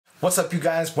What's up, you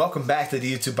guys? Welcome back to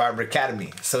the YouTube Barber Academy.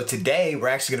 So today we're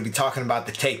actually going to be talking about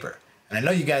the taper. And I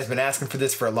know you guys have been asking for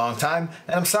this for a long time,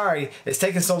 and I'm sorry it's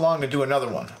taken so long to do another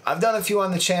one. I've done a few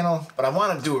on the channel, but I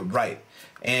want to do it right.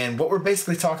 And what we're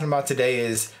basically talking about today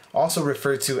is also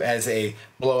referred to as a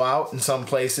blowout in some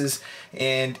places.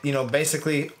 And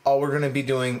basically all we're going to be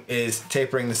doing is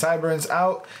tapering the sideburns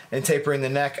out and tapering the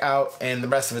neck out, and the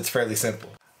rest of it's fairly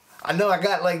simple. I know I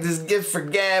got like this gift for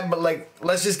gab, but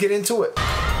let's just get into it.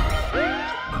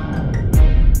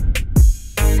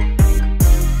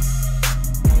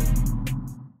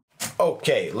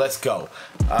 Okay, let's go.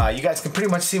 You guys can pretty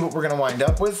much see what we're gonna wind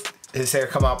up with. His hair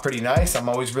come out pretty nice. I'm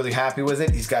always really happy with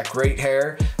it. He's got great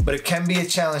hair, but it can be a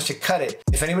challenge to cut it.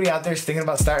 If anybody out there is thinking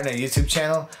about starting a YouTube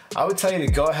channel, I would tell you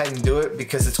to go ahead and do it,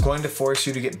 because it's going to force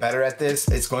you to get better at this.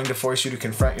 It's going to force you to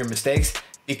confront your mistakes,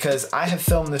 because I have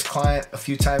filmed this client a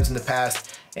few times in the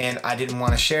past and I didn't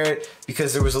want to share it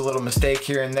because there was a little mistake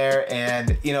here and there,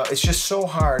 and it's just so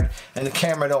hard, and the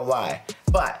camera don't lie.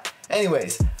 But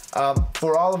anyways,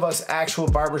 for all of us actual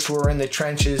barbers who are in the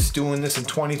trenches doing this in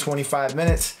 20-25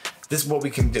 minutes, this is what we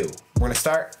can do. We're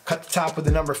gonna cut the top with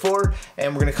the number 4,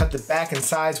 and we're gonna cut the back and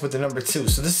sides with the number 2.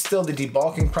 So this is still the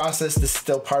debulking process. This is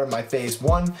still part of my phase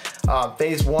 1.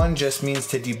 Phase 1 just means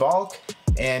to debulk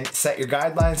and set your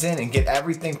guidelines in and get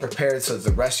everything prepared so that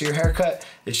the rest of your haircut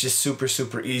is just super,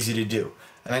 super easy to do.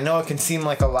 And I know it can seem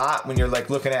like a lot when you're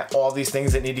looking at all these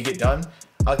things that need to get done.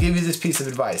 I'll give you this piece of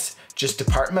advice. Just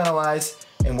departmentalize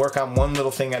and work on one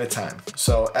little thing at a time.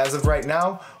 So as of right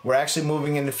now, we're actually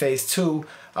moving into phase 2.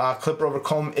 Clipper over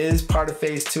comb is part of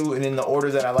phase 2, and in the order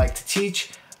that I like to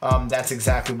teach, that's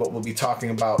exactly what we'll be talking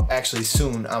about actually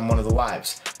soon on one of the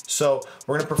lives. So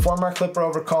we're gonna perform our clipper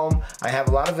over comb. I have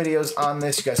a lot of videos on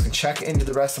this. You guys can check into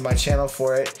the rest of my channel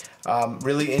for it.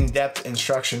 Really in-depth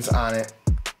instructions on it.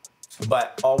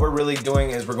 But all we're really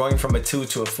doing is we're going from a 2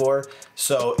 to a 4.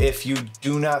 So if you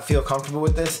do not feel comfortable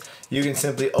with this, you can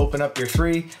simply open up your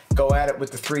 3, go at it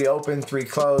with the 3 open, 3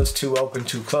 closed, 2 open,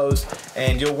 2 closed,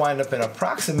 and you'll wind up in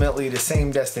approximately the same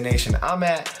destination I'm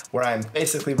at, where I'm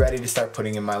basically ready to start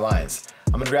putting in my lines.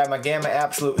 I'm gonna grab my Gamma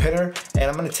Absolute Hitter, and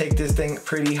I'm gonna take this thing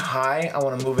pretty high. I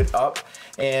wanna move it up.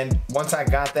 And once I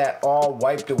got that all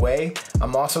wiped away,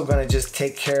 I'm also gonna just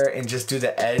take care and just do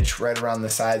the edge right around the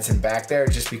sides and back there,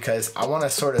 just because I wanna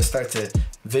sort of start to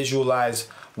visualize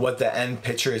what the end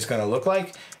picture is gonna look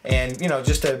like. And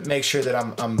just to make sure that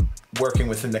I'm working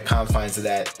within the confines of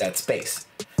that space.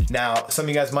 Now, some of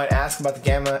you guys might ask about the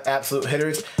Gamma Absolute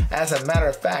Hitters. As a matter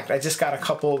of fact, I just got a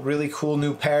couple really cool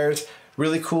new pairs,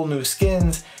 really cool new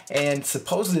skins, and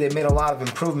supposedly they made a lot of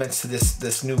improvements to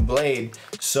this new blade.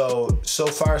 So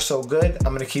far so good.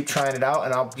 I'm gonna keep trying it out,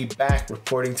 and I'll be back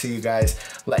reporting to you guys,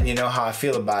 letting you know how I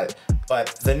feel about it.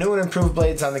 But the new and improved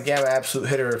blades on the Gamma Absolute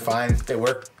Hitter are fine. They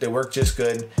work just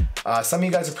good. Some of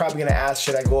you guys are probably gonna ask,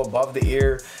 should I go above the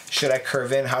ear? Should I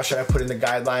curve in? How should I put in the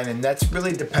guideline? And that's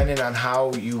really dependent on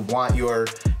how you want your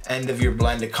end of your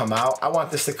blend to come out. I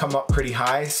want this to come up pretty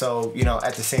high, so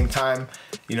at the same time,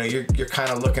 you're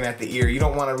kind of looking at the ear. You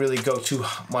don't want to really go too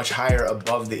much higher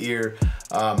above the ear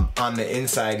on the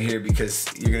inside here, because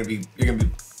you're gonna be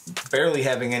barely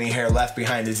having any hair left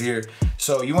behind his ear.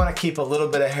 So you want to keep a little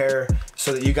bit of hair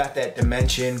so that you got that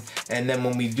dimension, and then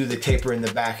when we do the taper in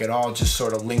the back, it all just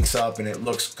sort of links up and it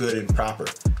looks good and proper.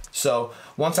 So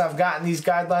once I've gotten these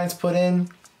guidelines put in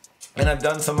and I've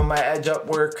done some of my edge up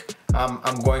work,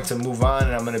 I'm going to move on,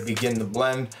 and I'm going to begin the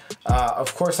blend.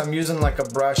 Of course, I'm using like a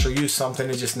brush or use something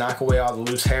to just knock away all the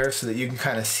loose hair, so that you can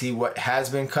kind of see what has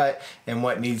been cut and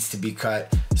what needs to be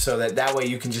cut, so that way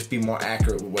you can just be more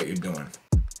accurate with what you're doing.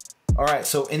 All right,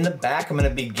 so in the back, I'm gonna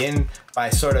begin by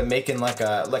sort of making like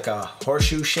a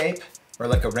horseshoe shape, or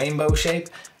like a rainbow shape.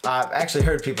 I've actually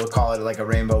heard people call it like a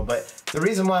rainbow, but the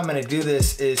reason why I'm gonna do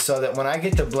this is so that when I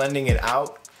get to blending it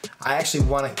out, I actually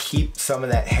wanna keep some of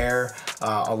that hair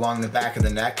along the back of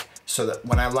the neck, so that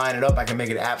when I line it up, I can make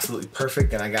it absolutely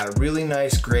perfect, and I got a really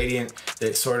nice gradient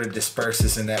that sort of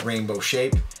disperses in that rainbow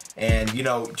shape. And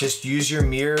just use your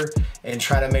mirror and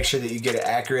try to make sure that you get it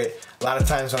accurate. A lot of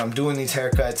times when I'm doing these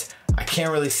haircuts, I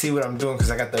can't really see what I'm doing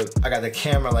because I got the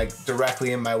camera like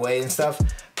directly in my way and stuff.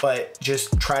 But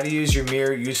just try to use your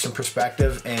mirror, use some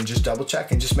perspective, and just double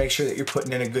check and just make sure that you're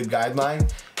putting in a good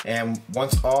guideline. And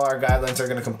once all our guidelines are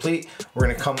gonna complete, we're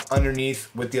gonna come underneath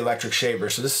with the electric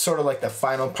shaver. So this is sort of like the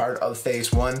final part of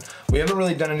phase 1. We haven't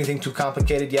really done anything too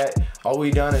complicated yet. All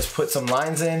we've done is put some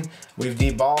lines in, we've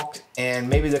debulked, and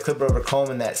maybe the clipper over comb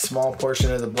in that small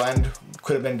portion of the blend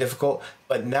could have been difficult,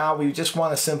 but now we just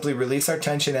want to simply release our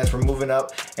tension as we're moving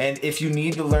up. And if you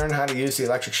need to learn how to use the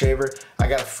electric shaver, I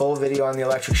got a full video on the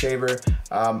electric shaver.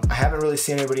 I haven't really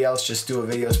seen anybody else just do a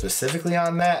video specifically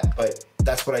on that, but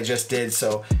that's what I just did.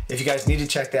 So if you guys need to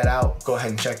check that out, go ahead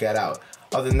and check that out.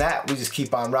 Other than that, we just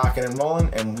keep on rocking and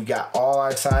rolling, and we got all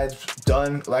our sides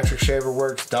done, electric shaver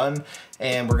works done,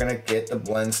 and we're gonna get the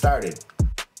blend started.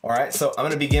 All right, so I'm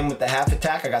gonna begin with the half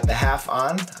attack. I got the half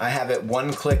on. I have it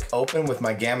one click open with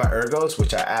my Gamma Ergos,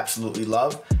 which I absolutely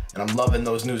love, and I'm loving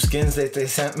those new skins that they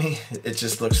sent me. It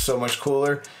just looks so much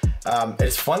cooler.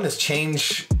 It's fun to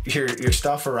change your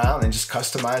stuff around and just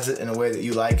customize it in a way that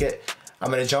you like it. I'm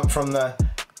gonna jump from the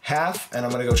half, and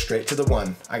I'm gonna go straight to the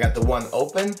one. I got the one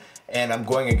open, and I'm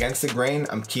going against the grain.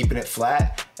 I'm keeping it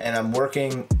flat, and I'm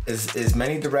working as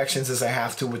many directions as I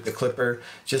have to with the clipper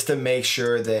just to make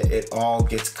sure that it all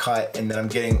gets cut and that I'm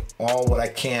getting all what I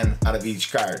can out of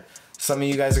each guard. Some of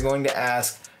you guys are going to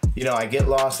ask, you know, I get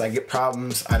lost, I get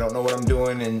problems, I don't know what I'm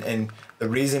doing, and the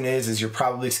reason is you're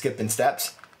probably skipping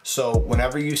steps. So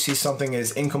whenever you see something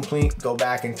is incomplete, go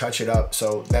back and touch it up.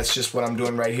 So that's just what I'm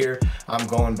doing right here. I'm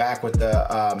going back with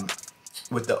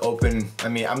the open,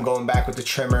 I'm going back with the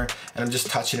trimmer, and I'm just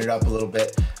touching it up a little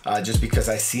bit just because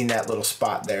I seen that little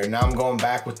spot there. Now I'm going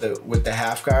back with the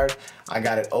half guard. I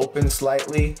got it open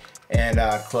slightly and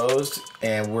closed,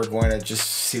 and we're going to just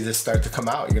see this start to come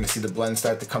out. You're going to see the blend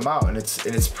start to come out, and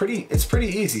it's pretty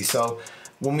easy. So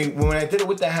when I did it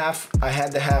with the half, I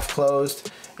had the half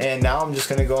closed, and now I'm just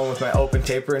going to go in with my open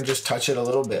taper and just touch it a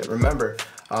little bit. Remember,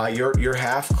 your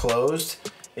half closed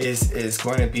is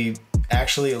going to be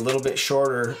actually a little bit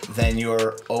shorter than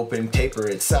your open taper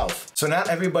itself. So not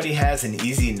everybody has an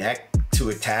easy neck to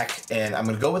attack, and I'm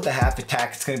gonna go with the half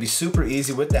attack. It's gonna be super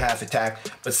easy with the half attack,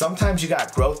 but sometimes you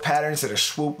got growth patterns that are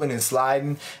swooping and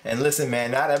sliding, and listen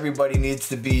man, not everybody needs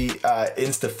to be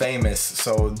Insta famous,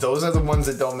 so those are the ones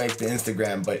that don't make the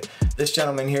Instagram. But this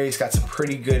gentleman here, he's got some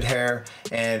pretty good hair,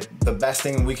 and the best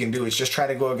thing we can do is just try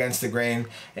to go against the grain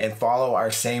and follow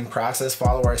our same process,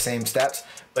 follow our same steps.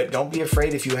 But don't be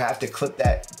afraid if you have to put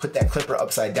that clipper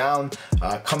upside down,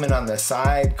 come in on the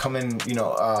side, come in,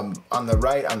 on the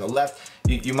right, on the left.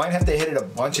 You might have to hit it a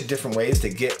bunch of different ways to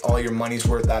get all your money's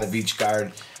worth out of each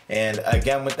guard. And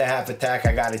again, with the half attack,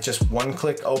 I got it just one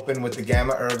click open with the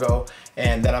Gamma Ergo,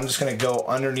 and then I'm just gonna go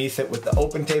underneath it with the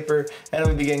open taper, and I'm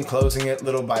gonna begin closing it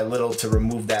little by little to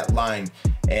remove that line.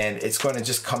 And it's gonna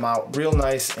just come out real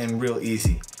nice and real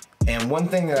easy. And one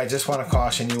thing that I just want to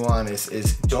caution you on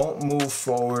is don't move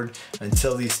forward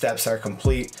until these steps are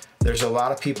complete. There's a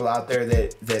lot of people out there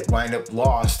that wind up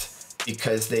lost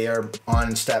because they are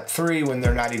on step 3 when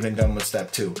they're not even done with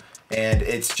step 2. And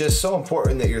it's just so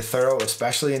important that you're thorough,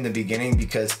 especially in the beginning,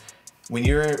 because when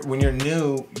you're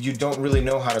new, you don't really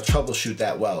know how to troubleshoot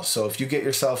that well. So if you get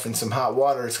yourself in some hot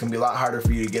water, it's gonna be a lot harder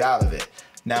for you to get out of it.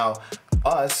 Now,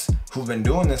 us who've been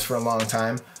doing this for a long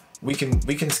time, we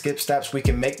can skip steps, we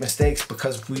can make mistakes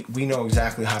because we know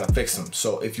exactly how to fix them.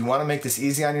 So if you want to make this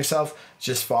easy on yourself,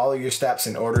 just follow your steps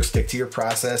in order, stick to your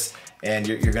process, and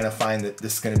you're gonna find that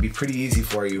this is gonna be pretty easy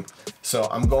for you. So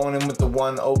I'm going in with the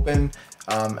one open,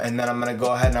 and then I'm gonna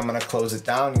go ahead and I'm gonna close it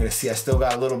down. You're gonna see I still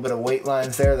got a little bit of weight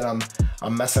lines there that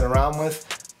I'm messing around with.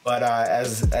 But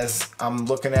as I'm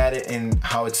looking at it and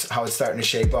how it's starting to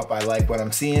shape up, I like what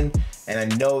I'm seeing, and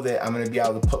I know that I'm gonna be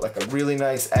able to put like a really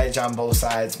nice edge on both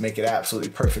sides, make it absolutely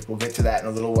perfect. We'll get to that in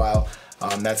a little while.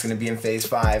 That's gonna be in phase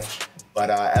 5. But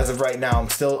as of right now, I'm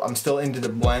still into the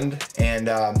blend, and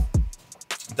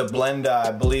the blend,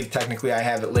 I believe technically I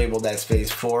have it labeled as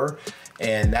phase 4.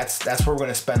 And that's where we're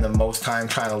gonna spend the most time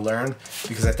trying to learn,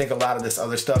 because I think a lot of this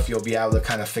other stuff you'll be able to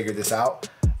kind of figure this out.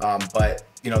 But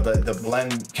the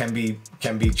blend can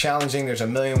be challenging. There's a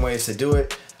million ways to do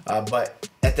it, but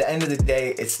at the end of the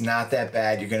day, it's not that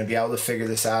bad. You're going to be able to figure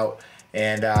this out.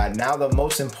 And now the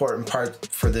most important part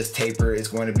for this taper is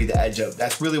going to be the edge up.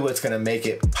 That's really what's going to make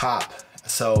it pop.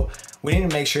 So we need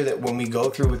to make sure that when we go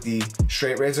through with the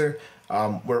straight razor,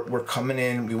 we're coming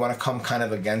in, we want to come kind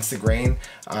of against the grain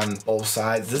on both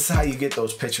sides. This is how you get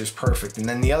those pictures perfect. And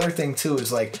then the other thing too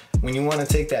is, like, when you want to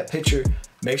take that picture,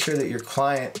 make sure that your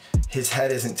client, his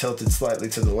head isn't tilted slightly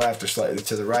to the left or slightly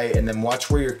to the right, and then watch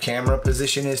where your camera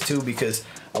position is too, because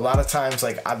a lot of times,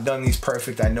 like, I've done these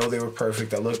perfect, I know they were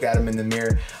perfect, I looked at them in the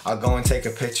mirror, I'll go and take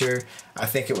a picture, I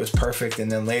think it was perfect,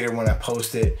 and then later when I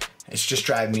post it, it's just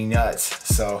driving me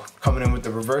nuts. So coming in with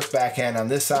the reverse backhand on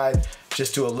this side,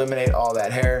 just to eliminate all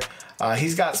that hair.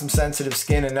 He's got some sensitive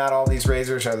skin, and not all these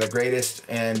razors are the greatest,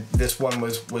 and this one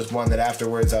was one that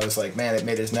afterwards I was like, man, it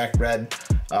made his neck red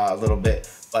a little bit.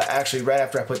 But actually, right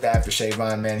after I put the aftershave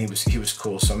on, man, he was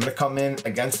cool. So I'm gonna come in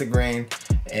against the grain,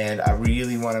 and I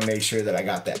really want to make sure that I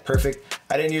got that perfect.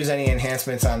 I didn't use any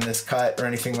enhancements on this cut or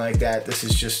anything like that. This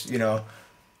is just, you know,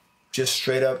 just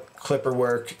straight up clipper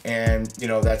work, and you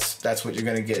know, that's what you're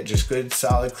gonna get. Just good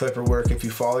solid clipper work if you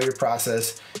follow your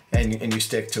process and you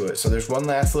stick to it. So there's one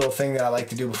last little thing that I like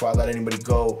to do before I let anybody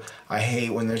go. I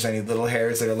hate when there's any little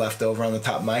hairs that are left over on the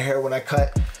top of my hair when I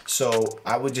cut. So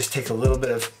I would just take a little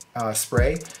bit of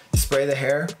spray the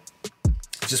hair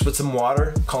just with some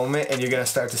water, comb it, and you're gonna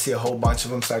start to see a whole bunch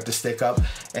of them start to stick up,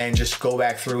 and just go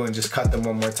back through and just cut them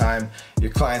one more time.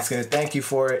 Your client's gonna thank you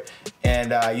for it.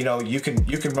 And you know, you can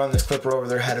run this clipper over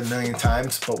their head a million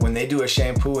times, but when they do a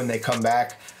shampoo and they come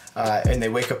back and they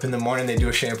wake up in the morning, they do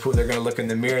a shampoo, they're gonna look in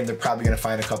the mirror and they're probably gonna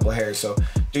find a couple of hairs. So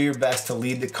do your best to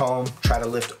lead the comb, try to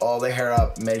lift all the hair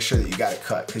up, make sure that you got it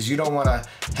cut, because you don't wanna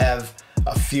have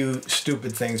a few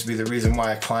stupid things be the reason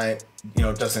why a client, you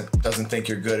know, doesn't think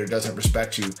you're good or doesn't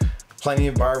respect you. Plenty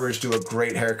of barbers do a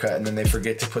great haircut and then they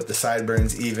forget to put the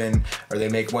sideburns even, or they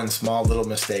make one small little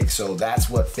mistake. So that's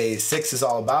what phase 6 is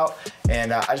all about.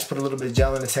 And I just put a little bit of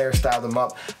gel in his hair, styled him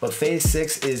up. But phase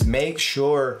 6 is make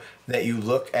sure that you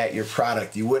look at your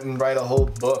product. You wouldn't write a whole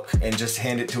book and just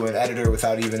hand it to an editor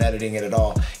without even editing it at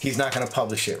all. He's not gonna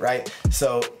publish it, right?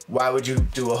 So why would you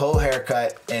do a whole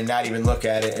haircut and not even look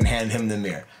at it and hand him the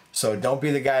mirror? So don't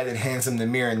be the guy that hands him the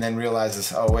mirror and then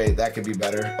realizes, oh wait, that could be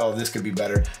better. Oh, this could be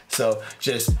better. So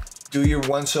just do your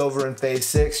once over in phase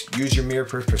 6, use your mirror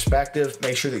perspective,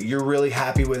 make sure that you're really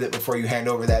happy with it before you hand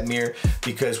over that mirror,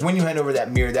 because when you hand over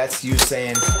that mirror, that's you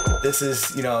saying, this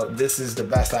is, you know, this is the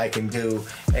best I can do.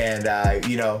 And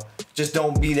you know, just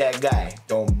don't be that guy.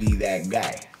 Don't be that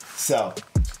guy. So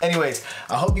anyways,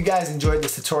 I hope you guys enjoyed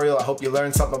this tutorial. I hope you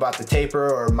learned something about the taper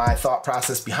or my thought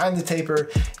process behind the taper.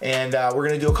 And we're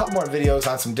gonna do a couple more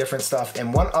videos on some different stuff.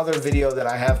 And one other video that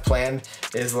I have planned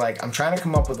is, like, I'm trying to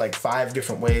come up with like 5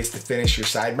 different ways to finish your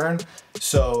sideburn.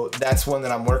 So that's one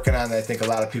that I'm working on that I think a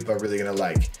lot of people are really gonna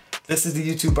like. This is the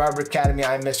YouTube Barber Academy.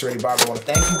 I'm Mr. Eddie Barber. I want to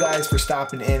thank you guys for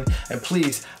stopping in, and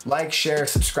please like, share,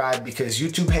 subscribe, because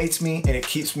YouTube hates me and it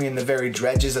keeps me in the very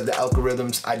dredges of the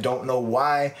algorithms. I don't know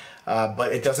why,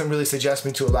 but it doesn't really suggest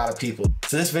me to a lot of people.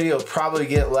 So this video will probably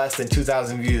get less than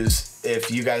 2,000 views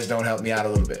if you guys don't help me out a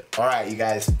little bit. All right, you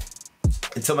guys,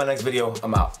 until my next video,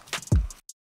 I'm out.